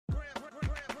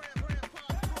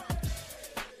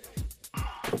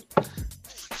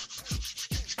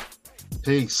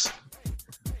Peace.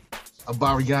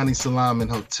 Abarigani Salam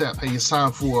and Hotep. Hey, it's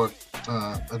time for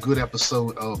a good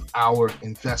episode of Our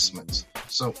Investments.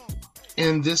 So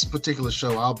in this particular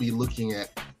show, I'll be looking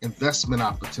at investment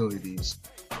opportunities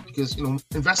because,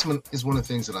 investment is one of the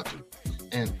things that I do.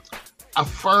 And I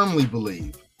firmly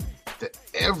believe that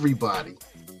everybody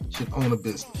should own a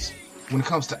business. When it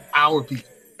comes to our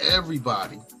people,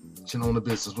 everybody should own a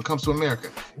business. When it comes to America,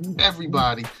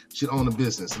 everybody should own a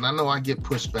business. And I know I get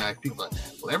pushed back. People are like,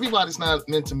 well, everybody's not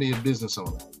meant to be a business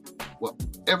owner. Well,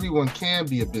 everyone can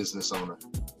be a business owner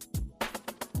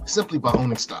simply by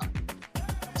owning stock,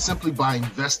 simply by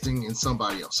investing in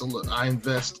somebody else. So look, I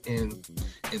invest in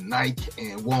Nike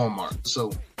and Walmart.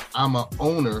 So I'm an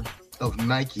owner of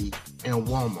Nike and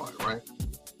Walmart, right?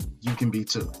 You can be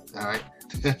too, all right?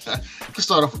 You can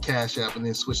start off with Cash App and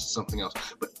then switch to something else.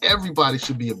 But everybody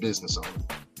should be a business owner.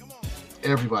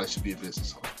 Everybody should be a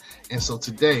business owner. And so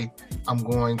today, I'm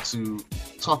going to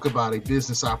talk about a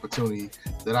business opportunity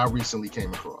that I recently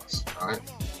came across, all right?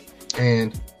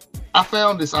 And I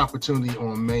found this opportunity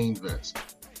on Mainvest.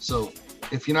 So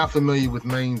if you're not familiar with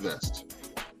Mainvest,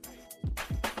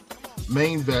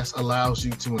 Mainvest allows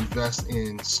you to invest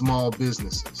in small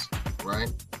businesses,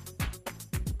 right?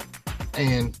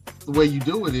 And the way you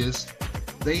do it is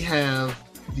they have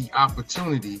the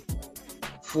opportunity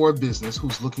for a business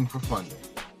who's looking for funding.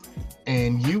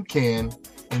 And you can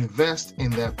invest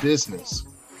in that business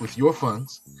with your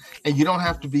funds, and you don't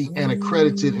have to be an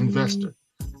accredited investor.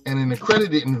 And an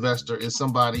accredited investor is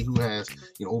somebody who has,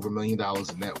 over $1 million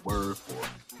in net worth, or,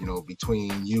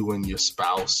 between you and your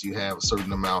spouse, you have a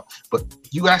certain amount. But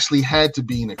you actually had to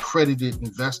be an accredited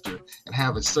investor and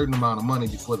have a certain amount of money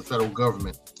before the federal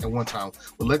government at one time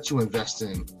would let you invest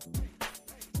in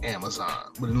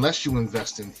Amazon. But unless you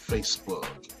invest in Facebook,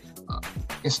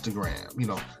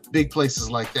 Instagram, big places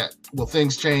like that. Well,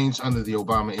 things changed under the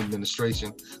Obama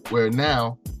administration, where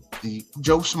now the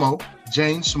Joe Schmo,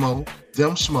 Jane Schmo,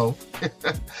 them Schmo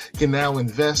can now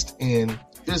invest in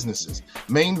businesses.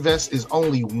 Mainvest is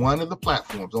only one of the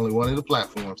platforms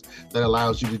that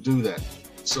allows you to do that.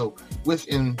 So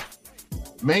within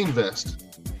Mainvest,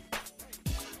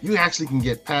 you actually can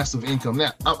get passive income.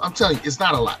 Now, I'm telling you, it's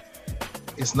not a lot.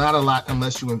 It's not a lot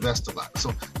unless you invest a lot.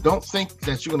 So don't think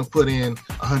that you're going to put in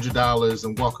 $100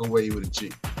 and walk away with a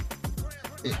G.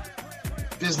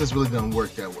 Business really doesn't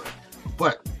work that way.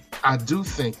 But I do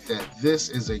think that this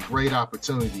is a great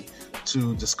opportunity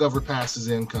to discover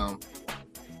passive income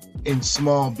in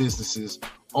small businesses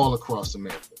all across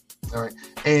America. All right.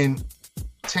 And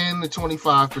 10 to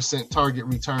 25% target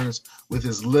returns with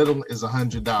as little as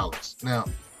 $100. Now,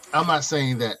 I'm not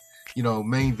saying that,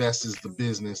 Mainvest is the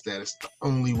business, that it's the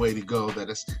only way to go,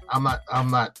 I'm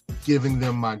not giving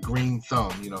them my green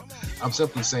thumb, I'm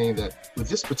simply saying that with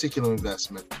this particular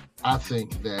investment, I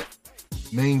think that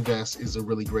Mainvest is a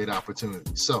really great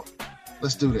opportunity. So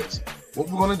let's do this. What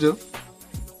we're going to do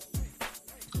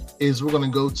is we're going to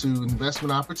go to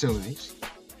investment opportunities.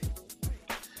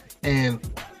 And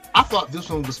I thought this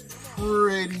one was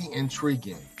pretty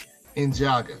intriguing.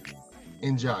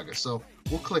 Injaga. So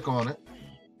we'll click on it.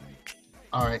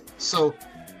 All right. So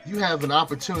you have an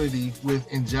opportunity with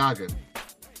Injaga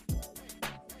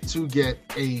to get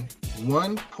a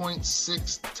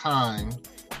 1.6 time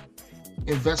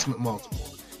investment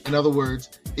multiple. In other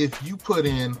words, if you put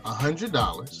in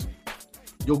 $100,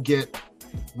 you'll get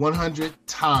 100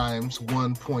 times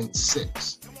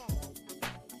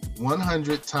 1.6.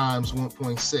 100 times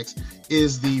 1.6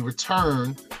 is the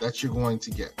return that you're going to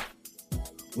get.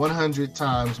 100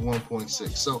 times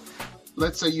 1.6. So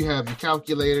let's say you have your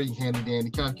calculator, your handy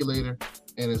dandy calculator,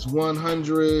 and it's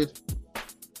 100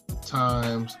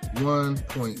 times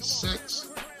 1.6.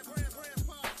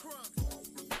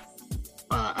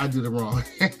 I did it wrong.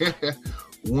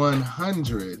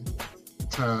 100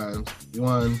 times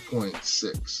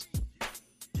 1.6.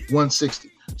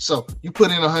 160. So you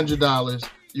put in $100,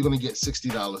 you're going to get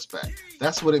 $60 back.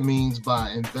 That's what it means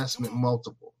by investment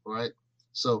multiple, right?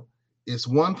 So it's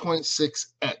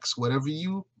 1.6x, whatever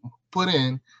you put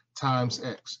in times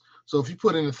X. So if you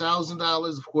put in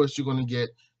 $1,000, of course, you're going to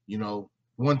get,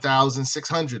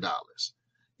 $1,600.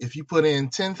 If you put in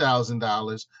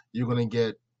 $10,000, you're going to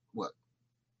get what?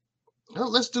 Well,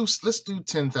 let's do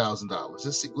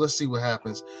 $10,000. Let's see what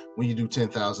happens when you do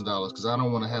 $10,000, because I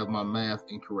don't want to have my math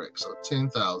incorrect. So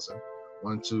 10,000,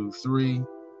 1, 2, 3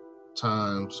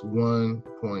 times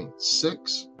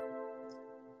 1.6,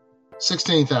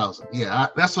 16,000. Yeah,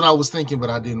 that's what I was thinking, but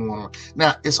I didn't want to.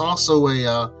 Now it's also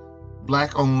a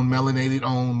Black-owned,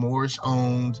 melanated-owned,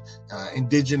 Moorish-owned,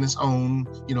 indigenous-owned.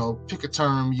 Pick a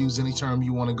term, use any term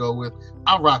you want to go with.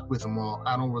 I rock with them all.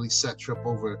 I don't really set trip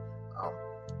over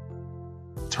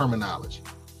terminology.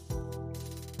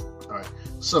 All right,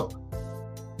 so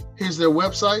here's their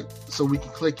website. So we can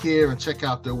click here and check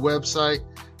out their website.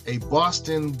 A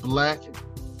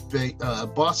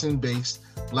Boston-based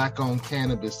Black-owned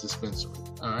cannabis dispensary.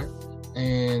 All right,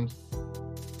 and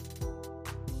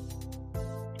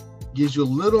gives you a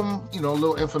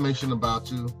little information about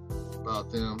them.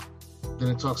 Then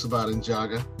it talks about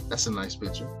Njaga. That's a nice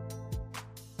picture.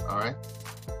 All right,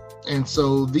 and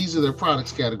so these are their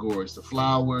products categories: the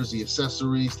flowers, the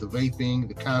accessories, the vaping,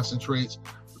 the concentrates,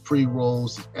 the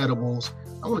pre-rolls, the edibles.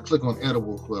 I want to click on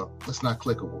edible. Well, that's not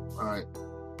clickable. All right,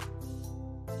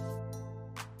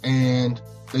 and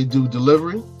they do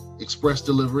delivery, express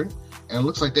delivery, and it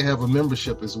looks like they have a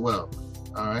membership as well.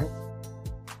 All right.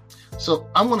 So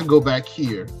I'm going to go back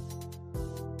here,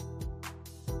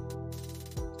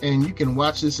 and you can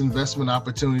watch this investment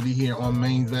opportunity here on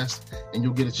Mainvest, and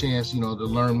you'll get a chance, to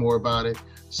learn more about it.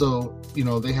 So,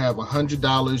 they have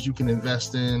 $100 you can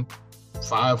invest in,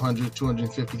 $500,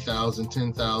 $250,000,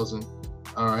 $10,000.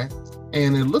 All right.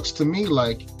 And it looks to me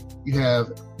like you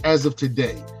have, as of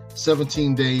today,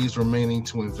 17 days remaining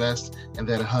to invest, and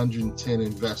that 110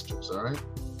 investors. All right.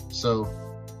 So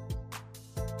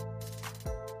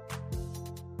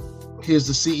here's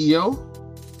the CEO,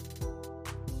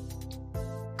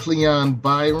 Cleon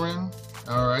Byron.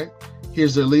 All right.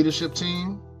 Here's their leadership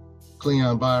team.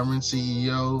 Cleon Byron,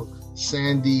 CEO.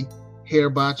 Sandy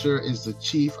Hairbacher is the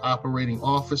Chief Operating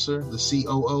Officer, the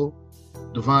COO.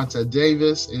 Devonta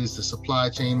Davis is the Supply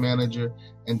Chain Manager.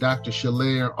 And Dr.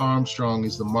 Shalair Armstrong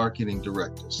is the Marketing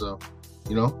Director. So,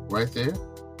 right there.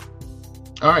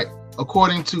 All right.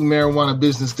 According to Marijuana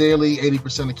Business Daily,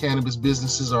 80% of cannabis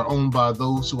businesses are owned by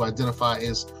those who identify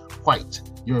as white.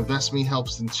 Your investment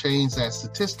helps them change that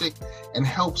statistic and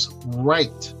helps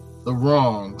right the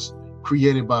wrongs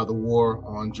created by the war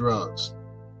on drugs.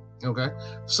 Okay,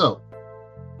 so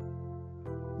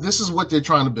this is what they're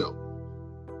trying to build.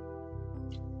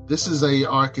 This is a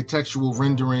architectural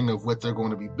rendering of what they're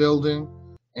going to be building.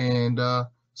 And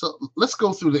so let's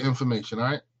go through the information, all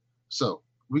right? So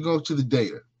we go to the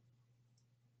data.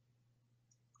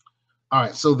 All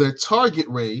right, so their target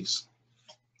raise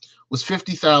was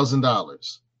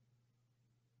 $50,000.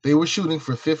 They were shooting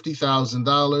for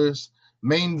 $50,000.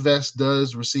 Mainvest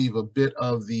does receive a bit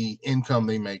of the income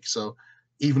they make. So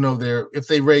even though if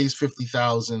they raise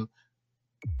 $50,000,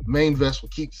 Mainvest will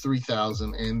keep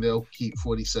 $3,000 and they'll keep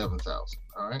 $47,000.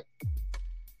 All right.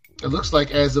 It looks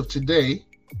like as of today,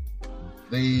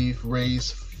 they've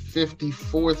raised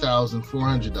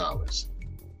 $54,400.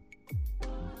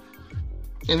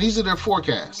 And these are their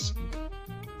forecasts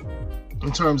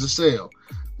in terms of sale.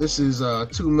 This is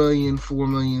 2 million, 4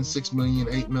 million, 6 million,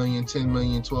 8 million, 10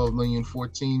 million, 12 million,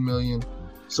 14 million.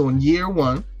 So in year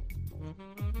one,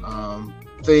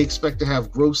 they expect to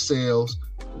have gross sales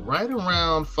right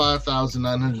around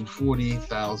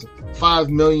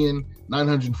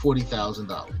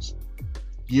 $5,940,000.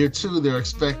 Year two, they're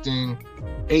expecting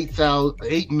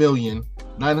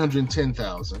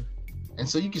 $8,910,000. And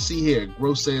so you can see here,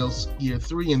 gross sales year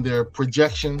three in their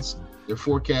projections, their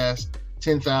forecast,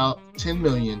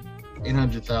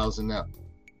 $10,800,000. Now,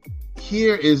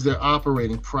 here is their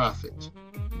operating profit.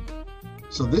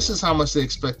 So this is how much they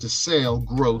expect to sell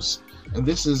gross, and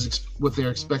this is what their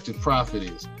expected profit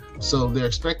is. So their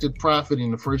expected profit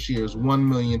in the first year is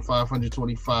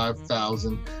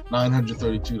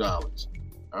 $1,525,932.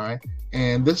 All right,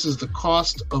 and this is the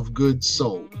cost of goods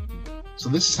sold. So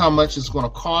this is how much it's going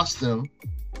to cost them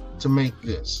to make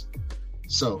this.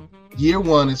 So year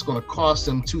one, it's going to cost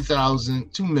them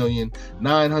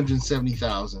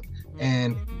 $2,970,000,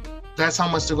 and that's how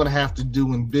much they're going to have to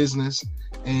do in business,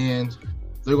 and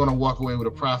they're going to walk away with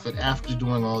a profit after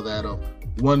doing all that of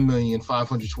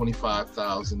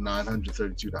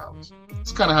 $1,525,932.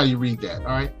 It's kind of how you read that.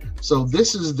 All right. So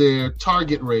this is their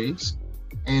target raise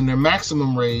and their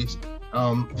maximum raise.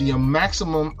 The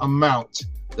maximum amount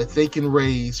that they can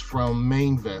raise from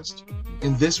Mainvest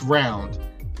in this round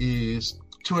is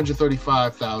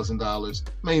 $235,000.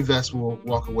 Mainvest will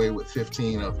walk away with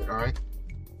 15 of it. All right.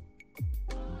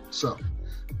 So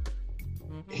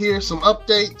here's some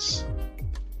updates.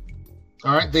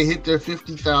 All right, they hit their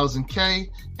 50,000 K,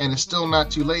 and it's still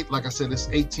not too late. Like I said, it's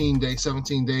 17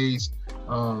 days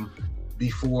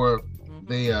before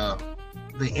they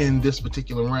end this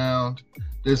particular round.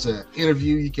 There's an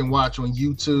interview you can watch on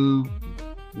YouTube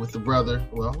with the brother.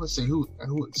 Well, let's see who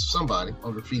somebody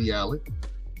on Graffiti Alley.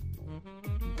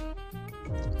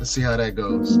 Let's see how that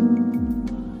goes.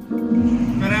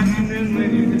 Good afternoon,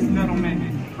 ladies and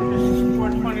gentlemen. This is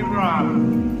 420 Rob.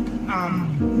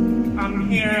 I'm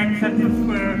here at Central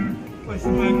Square with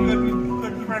my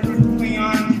good friends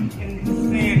Cleon and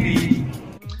Sam.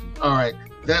 All right,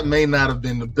 that may not have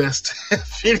been the best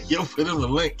video for them to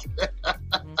link.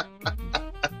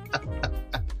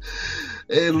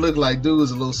 It looked like dude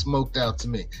was a little smoked out to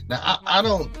me. Now, I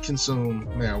don't consume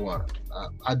marijuana.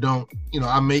 I don't,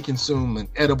 I may consume an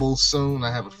edible soon.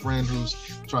 I have a friend who's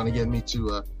trying to get me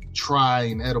to try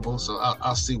an edible, so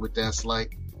I'll see what that's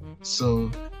like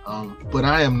soon. But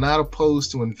I am not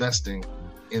opposed to investing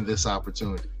in this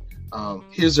opportunity.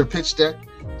 Here's their pitch deck.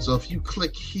 So if you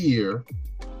click here,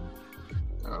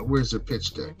 where's their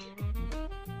pitch deck?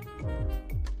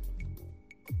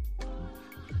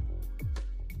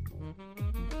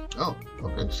 Oh,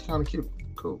 okay, she's kind of cute.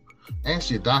 Cool. And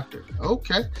she's a doctor.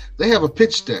 Okay. They have a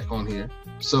pitch deck on here.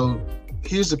 So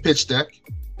here's the pitch deck.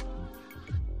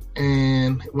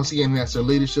 And once again, that's their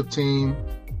leadership team.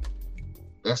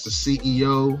 That's the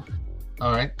CEO.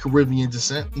 All right. Caribbean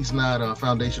descent. He's not a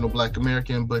foundational Black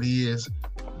American, but he is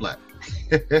Black.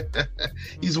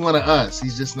 He's one of us.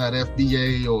 He's just not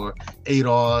FBA or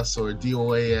ADOS or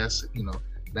DOAS.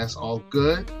 That's all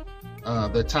good.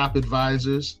 The top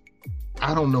advisors.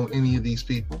 I don't know any of these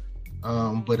people,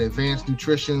 but Advanced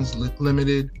Nutrition's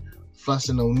Limited, Fuss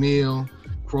and O'Neill,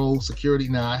 Kroll Security.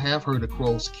 Now, I have heard of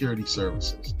Kroll Security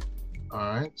Services. All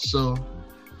right, so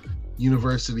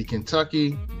University of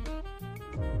Kentucky,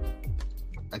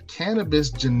 a cannabis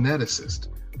geneticist.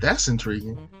 That's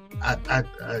intriguing.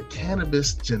 A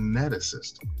cannabis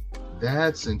geneticist.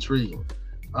 That's intriguing.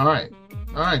 All right,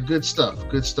 good stuff.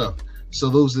 So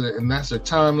and that's their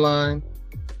timeline.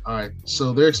 All right,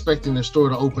 so they're expecting their store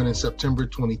to open in September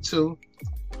 22.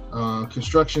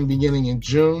 Construction beginning in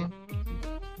June.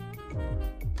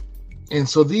 And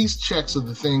so these checks are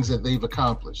the things that they've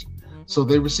accomplished. So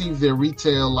they received their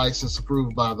retail license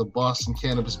approved by the Boston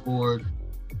Cannabis Board.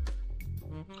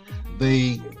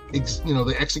 They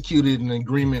executed an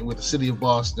agreement with the city of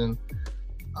Boston.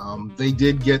 They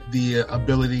did get the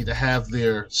ability to have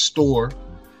their store,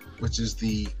 which is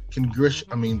the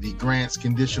grants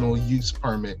conditional use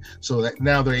permit, so that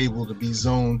now they're able to be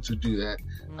zoned to do that.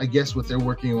 I guess what they're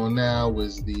working on now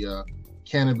is the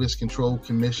Cannabis Control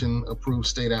Commission approved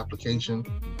state application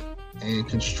and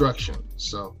construction.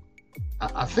 So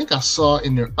I think I saw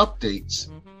in their updates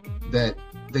that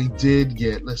they did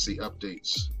get, let's see,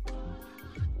 updates.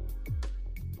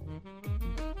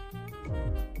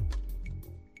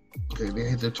 Okay, they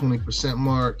hit their 20%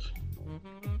 mark.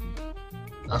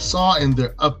 I saw in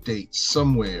their updates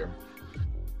somewhere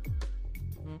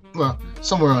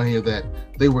on here that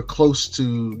they were close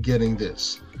to getting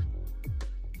this.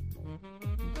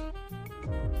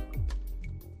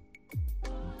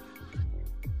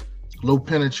 Low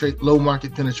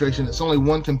market penetration. It's only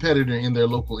one competitor in their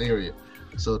local area.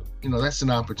 So, that's an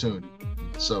opportunity.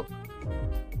 So,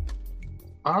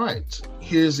 all right,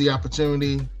 here's the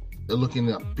opportunity. They're looking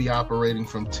to be operating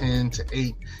from 10 to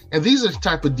 8. And these are the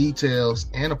type of details,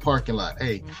 and a parking lot.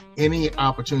 Hey, any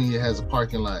opportunity that has a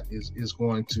parking lot is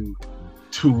going to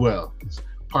do well.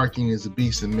 Parking is a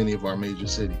beast in many of our major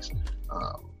cities.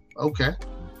 Okay.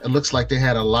 It looks like they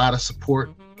had a lot of support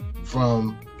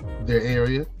from their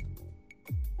area.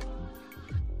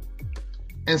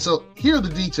 And so here are the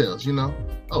details,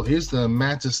 here's the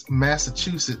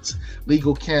Massachusetts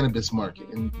legal cannabis market.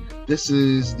 And this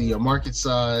is the market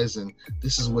size, and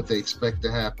this is what they expect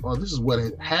to happen. Or this is what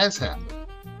has happened.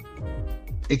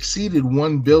 Exceeded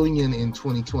 $1 billion in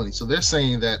 2020. So they're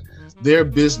saying that their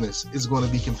business is going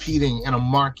to be competing in a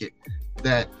market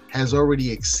that has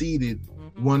already exceeded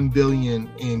 $1 billion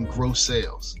in gross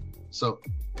sales. So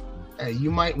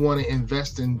you might want to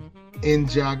invest in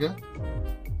Jaga,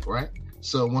 right?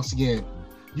 So once again,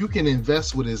 you can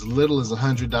invest with as little as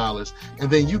 $100, and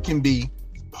then you can be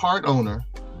part owner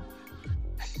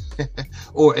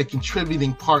or a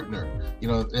contributing partner.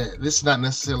 This is not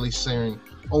necessarily sharing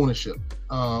ownership.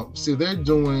 So they're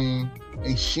doing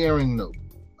a sharing note,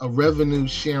 a revenue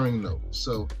sharing note.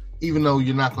 So even though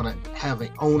you're not going to have an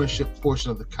ownership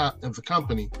portion of the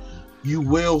company, you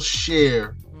will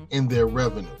share in their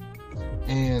revenue.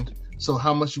 And so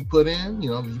how much you put in,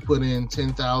 you put in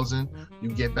 10,000, you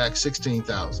get back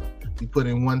 16,000. You put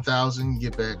in 1,000, you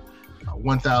get back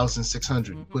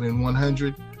 1,600. You put in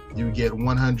 100, you get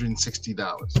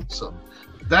 $160. So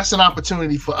that's an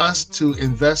opportunity for us to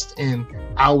invest in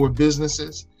our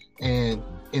businesses. And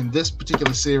in this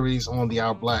particular series on the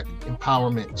Our Black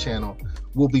Empowerment channel,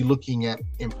 we'll be looking at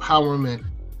empowerment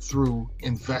through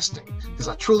investing. Because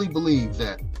I truly believe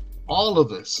that all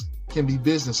of us can be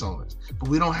business owners, but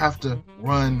we don't have to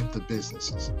run the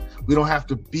businesses. We don't have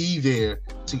to be there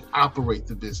to operate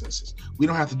the businesses. We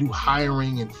don't have to do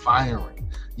hiring and firing.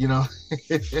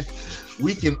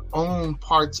 We can own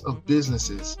parts of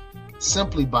businesses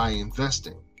simply by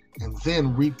investing. and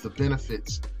then reap the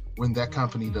benefits when that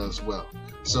company does well.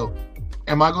 So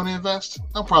am I going to invest?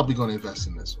 I'm probably going to invest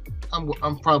in this one.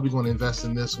 I'm probably going to invest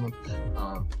in this one.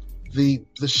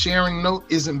 The sharing note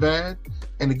isn't bad.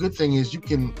 And the good thing is you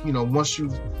can, once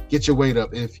you get your weight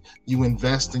up, if you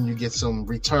invest and you get some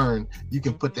return, you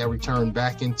can put that return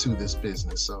back into this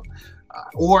business. So,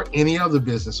 or any other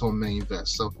business on Mainvest.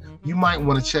 So you might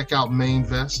want to check out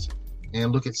Mainvest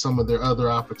and look at some of their other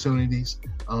opportunities.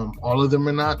 All of them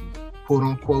are not quote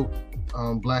unquote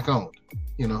black owned,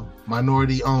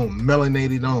 minority owned,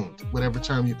 melanated owned, whatever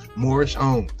term Moorish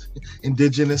owned,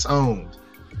 indigenous owned,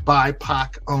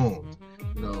 BIPOC owned.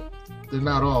 They're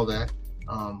not all that.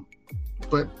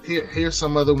 But here's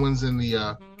some other ones in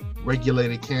the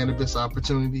regulated cannabis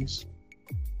opportunities.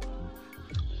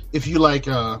 If you like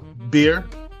beer,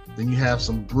 then you have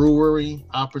some brewery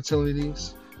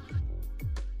opportunities.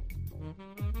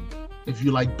 If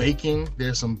you like baking,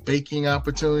 there's some baking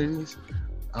opportunities.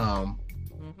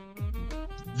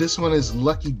 This one is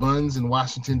Lucky Buns in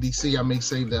Washington, D.C. I may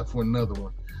save that for another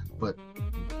one. But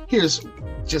here's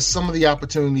just some of the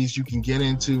opportunities you can get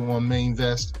into on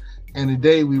Mainvest. And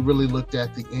today we really looked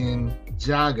at the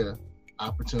Njaga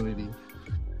opportunity,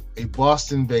 a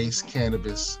Boston-based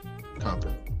cannabis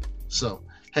company. So,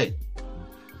 hey,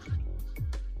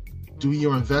 do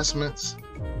your investments.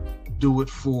 Do it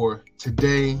for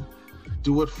today.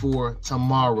 Do it for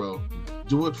tomorrow.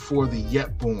 Do it for the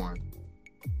yet born.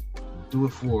 Do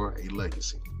it for a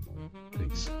legacy.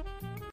 Peace.